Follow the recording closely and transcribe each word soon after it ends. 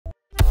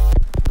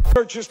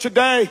Churches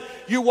today,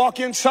 you walk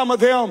in some of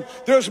them,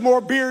 there's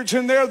more beards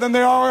in there than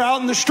there are out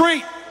in the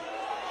street.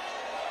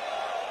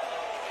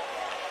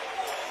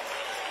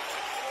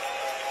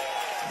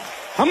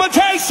 I'm going to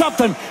tell you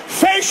something.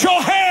 Facial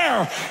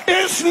hair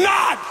is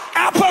not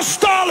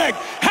apostolic.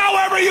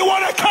 However you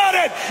want to cut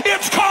it,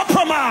 it's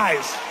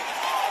compromise.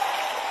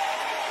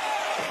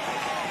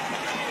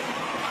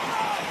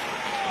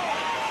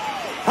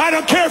 I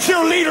don't care if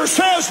your leader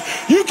says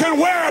you can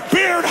wear a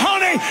beard,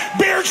 honey.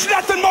 Beard's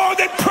nothing more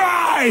than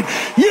pride.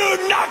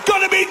 You're not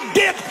going to be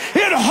dipped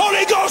in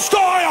Holy Ghost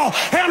oil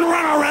and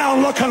run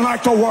around looking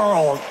like the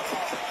world.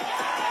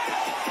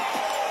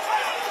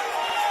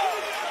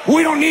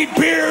 We don't need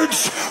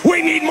beards.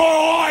 We need more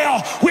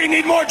oil. We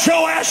need more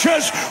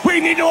Joashes. We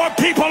need more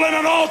people in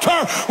an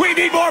altar. We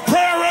need more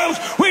prayer rooms.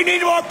 We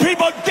need more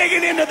people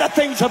digging into the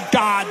things of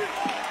God.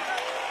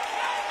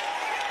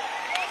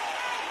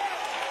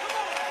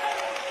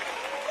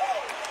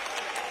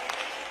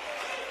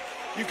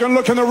 You can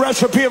look in the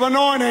recipe of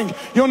anointing.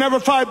 You'll never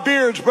find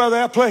beards, Brother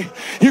Epley.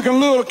 You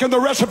can look in the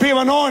recipe of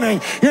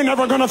anointing. You're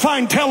never going to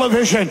find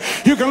television.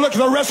 You can look at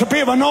the recipe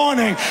of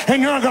anointing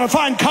and you're not going to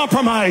find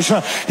compromise.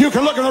 You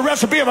can look at the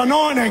recipe of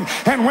anointing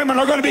and women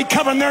are going to be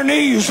covering their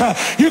knees.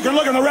 You can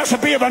look at the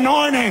recipe of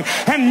anointing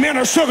and men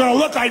are still going to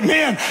look like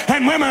men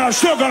and women are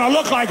still going to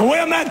look like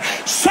women.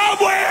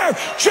 Somewhere,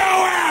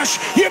 Joash,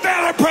 you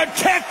better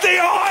protect the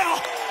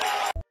oil.